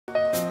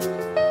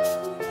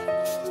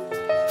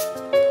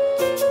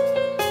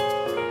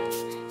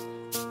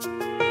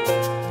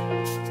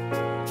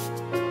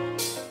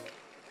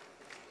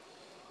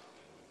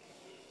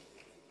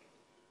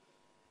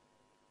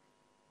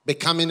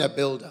Becoming a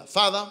builder.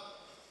 Father,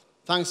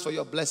 thanks for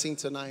your blessing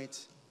tonight.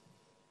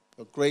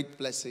 Your great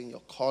blessing, your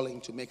calling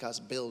to make us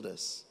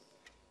builders.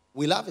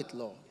 We love it,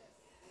 Lord.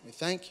 We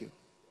thank you.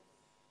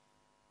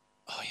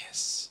 Oh,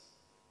 yes.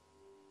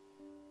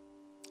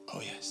 Oh,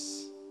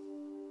 yes.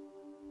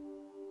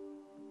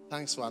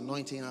 Thanks for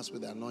anointing us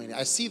with the anointing.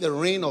 I see the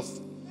rain of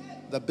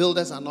the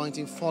builder's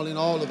anointing falling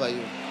all over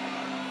you.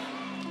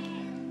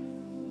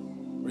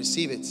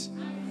 Receive it.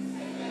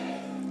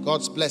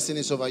 God's blessing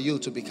is over you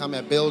to become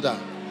a builder.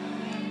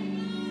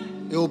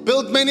 You will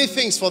build many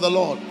things for the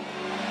Lord.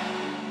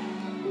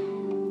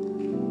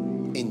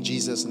 In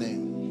Jesus'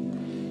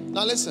 name.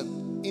 Now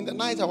listen, in the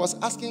night I was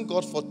asking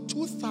God for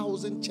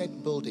 2,000 church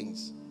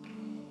buildings.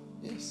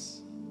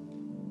 Yes.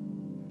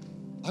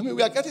 I mean,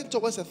 we are getting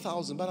towards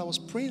 1,000, but I was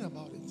praying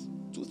about it.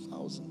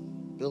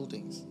 2,000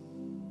 buildings.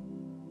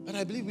 But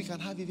I believe we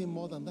can have even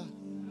more than that.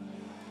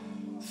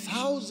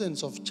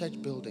 Thousands of church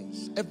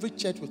buildings. Every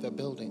church with a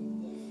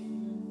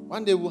building.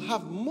 One day we'll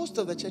have, most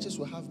of the churches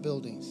will have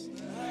buildings.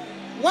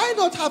 Why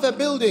not have a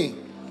building?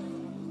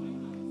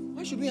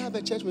 Why should we have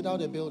a church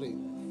without a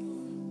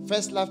building?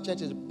 First Love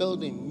Church is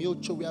building.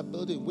 Mutual, we are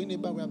building.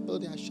 Winneba, we are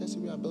building. Ashesi,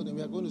 we are building.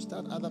 We are going to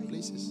start other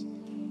places.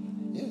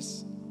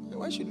 Yes.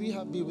 Why should we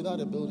be without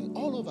a building?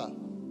 All over.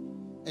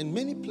 In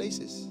many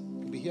places.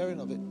 You'll be hearing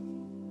of it.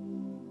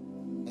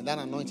 And that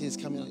anointing is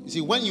coming on. You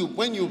see, when you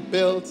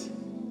build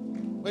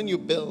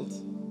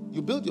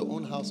your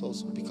own house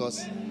also.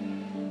 Because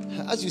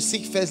as you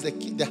seek first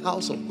the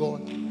house of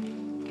God,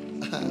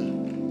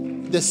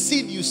 the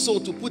seed you sow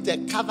to put a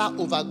cover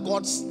over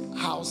God's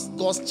house,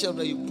 God's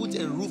children, you put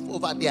a roof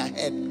over their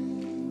head.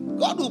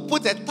 God will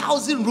put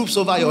 1,000 roofs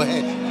over your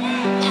head.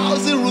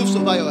 1,000 roofs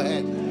over your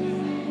head.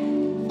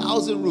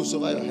 1,000 roofs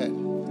over your head.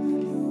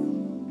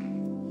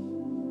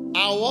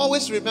 I'll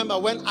always remember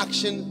when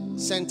Action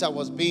Center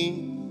was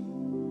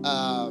being,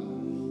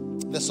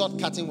 the sword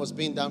cutting was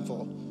being done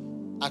for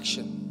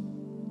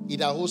Action.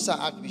 Idahosa,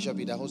 Archbishop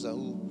Idahosa,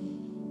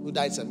 who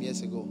died some years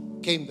ago,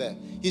 came there.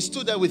 He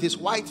stood there with his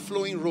white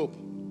flowing robe.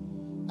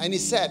 And he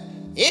said,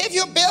 if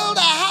you build a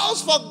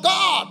house for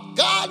God,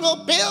 God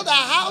will build a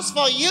house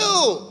for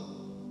you.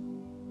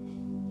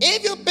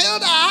 If you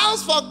build a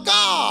house for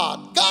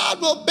God, God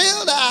will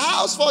build a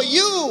house for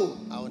you.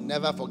 I will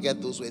never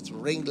forget those words.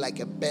 Ring like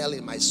a bell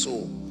in my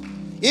soul.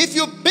 If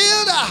you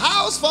build a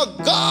house for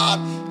God,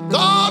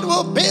 God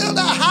will build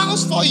a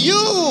house for you.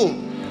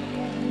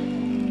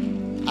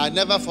 I'll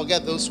never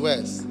forget those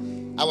words.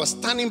 I was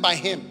standing by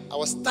him. I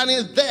was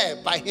standing there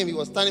by him. He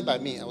was standing by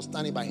me. I was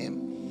standing by him.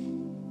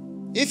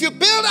 If you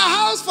build a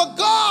house for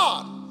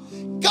God,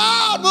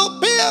 God will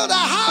build a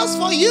house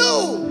for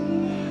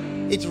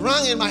you. It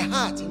rang in my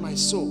heart, in my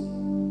soul.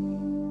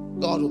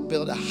 God will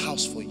build a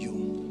house for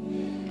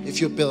you if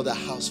you build a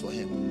house for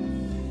him.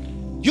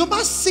 You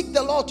must seek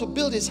the Lord to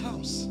build his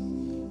house.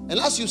 And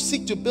as you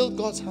seek to build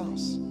God's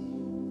house,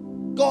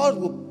 God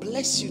will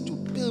bless you to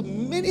build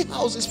many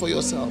houses for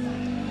yourself.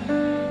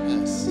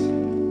 Yes.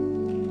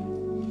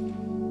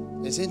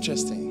 It's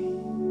interesting.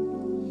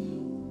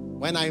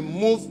 When I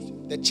moved,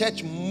 the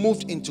church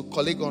moved into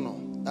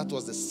Kolegono. That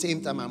was the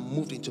same time I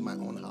moved into my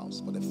own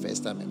house for the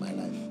first time in my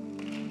life.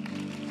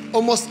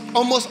 Almost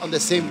on the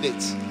same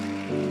date.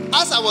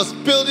 As I was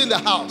building the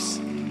house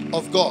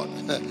of God,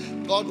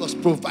 God was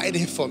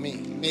providing for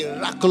me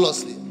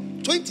miraculously.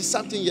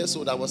 20-something years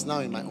old, I was now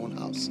in my own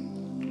house.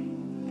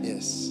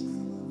 Yes.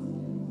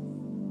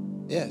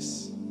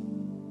 Yes.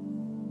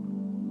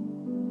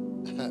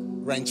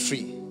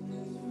 Rent-free.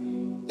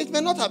 It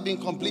may not have been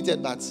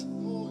completed, but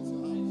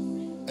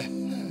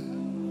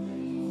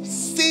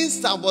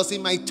since I was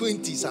in my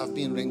 20s, I've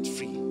been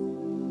rent-free.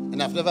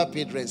 And I've never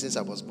paid rent since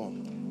I was born.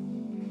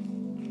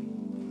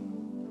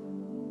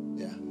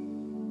 Yeah.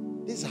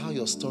 This is how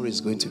your story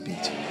is going to be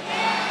too.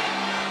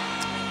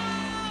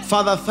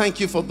 Father, thank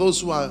you for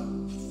those who are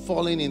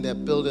falling in their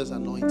builder's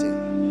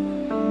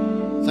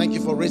anointing. Thank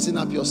you for raising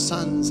up your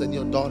sons and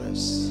your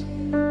daughters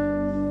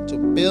to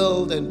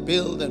build and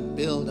build and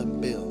build and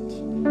build.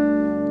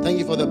 Thank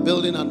you for the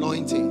building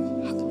anointing,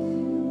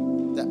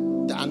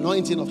 the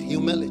anointing of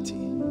humility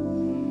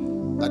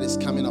that is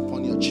coming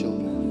upon your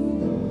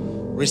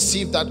children.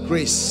 Receive that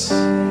grace.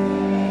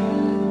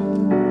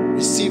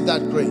 Receive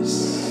that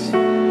grace.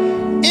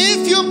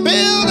 If you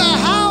build a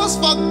house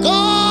for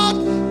God,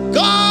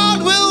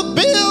 God will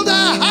build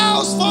a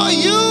house for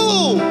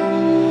you.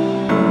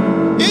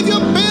 If you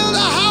build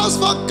a house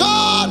for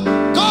God,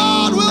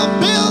 God will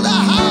build a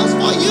house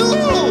for you.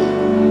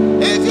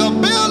 If you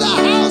build a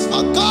house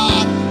for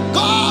God,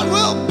 God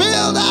will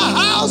build a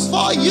house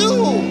for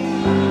you.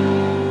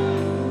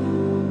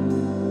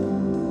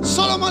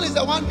 Solomon is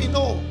the one we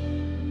know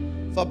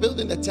for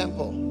building the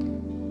temple.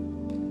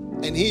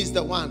 And he is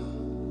the one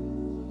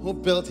who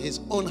built his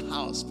own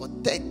house for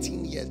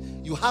 13 years.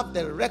 You have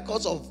the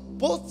records of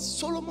both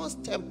Solomon's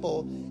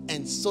temple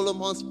and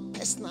Solomon's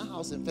personal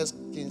house in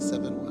 1 Kings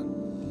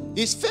 7:1.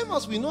 He's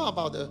famous, we know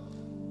about the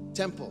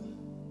temple.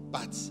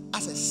 But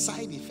as a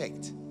side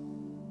effect,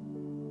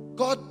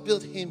 God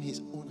built him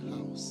his own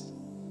house,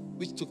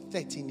 which took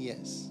 13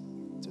 years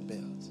to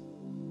build.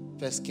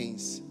 1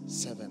 Kings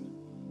 7,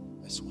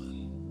 verse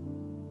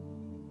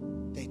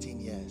 1. 13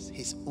 years,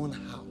 his own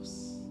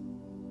house.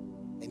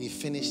 And he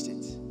finished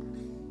it.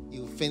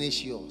 You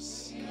finish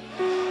yours.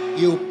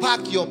 You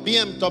park your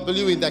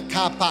BMW in the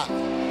car park.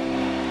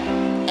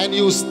 And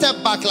you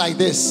step back like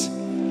this.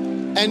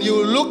 And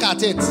you look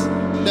at it.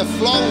 The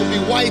floor will be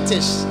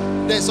whitish.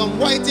 There's some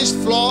whitish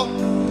floor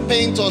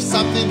paint or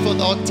something for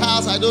the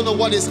tiles. I don't know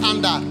what is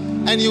under.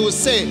 And you will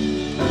say,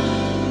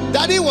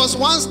 Daddy was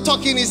once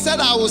talking. He said,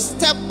 I will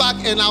step back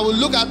and I will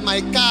look at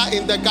my car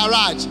in the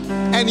garage.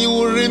 And you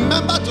will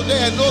remember today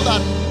and know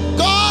that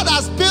God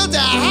has built a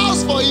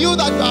house for you,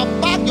 that you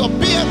have parked your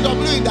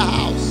BMW in the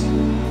house.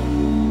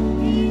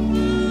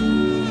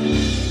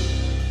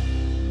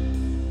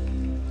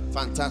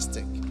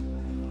 Fantastic.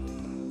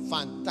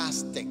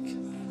 Fantastic.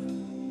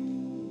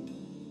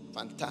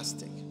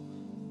 Fantastic.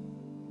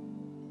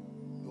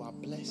 You are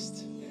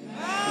blessed.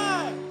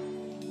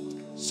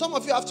 Some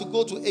of you have to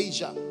go to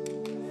Asia,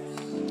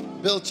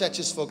 build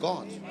churches for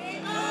God.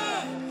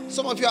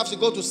 Some of you have to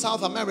go to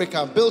South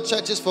America, build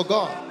churches for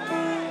God.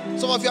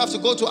 Some of you have to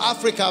go to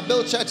Africa,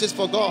 build churches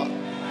for God.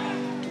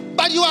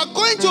 But you are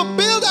going to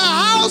build a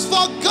house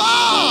for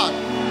God.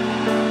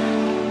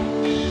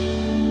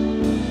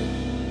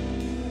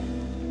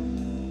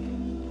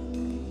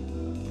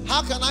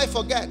 How can I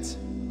forget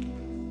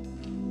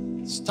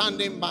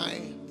standing by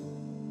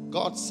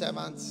God's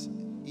servant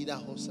Ida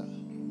Hosa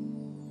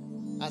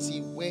as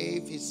he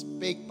waved his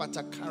big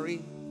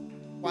patakari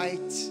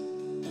white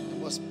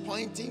and was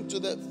pointing to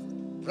the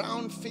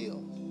brown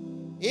field?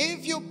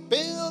 If you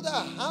build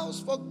a house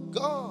for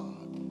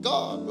God,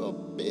 God will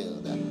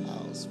build a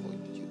house for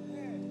you.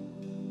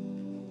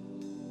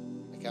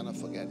 I cannot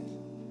forget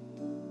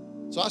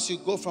it. So as you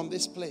go from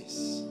this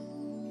place,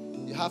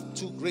 you have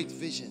two great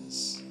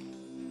visions: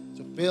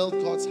 to build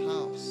God's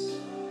house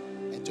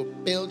and to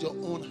build your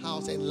own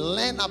house, and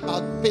learn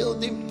about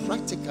building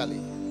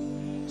practically,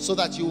 so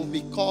that you will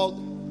be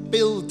called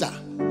builder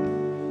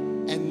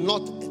and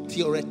not a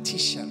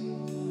theoretician.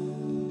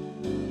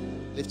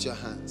 Lift your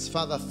hands.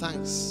 Father,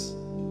 thanks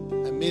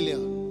a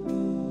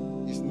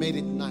million. You've made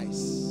it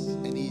nice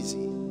and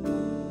easy.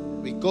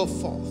 We go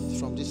forth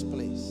from this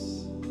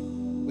place.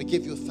 We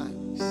give you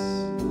thanks.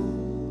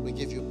 We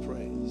give you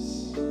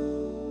praise.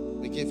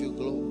 We give you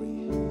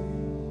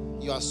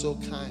glory. You are so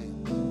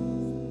kind.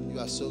 You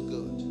are so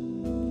good.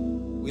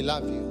 We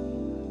love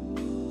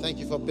you. Thank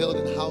you for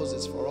building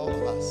houses for all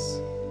of us.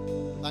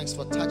 Thanks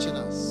for touching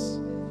us.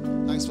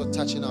 Thanks for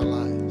touching our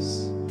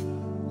lives.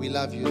 We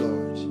love you,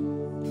 Lord.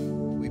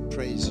 We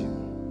praise you.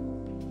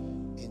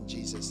 In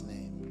Jesus'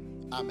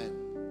 name.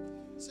 Amen.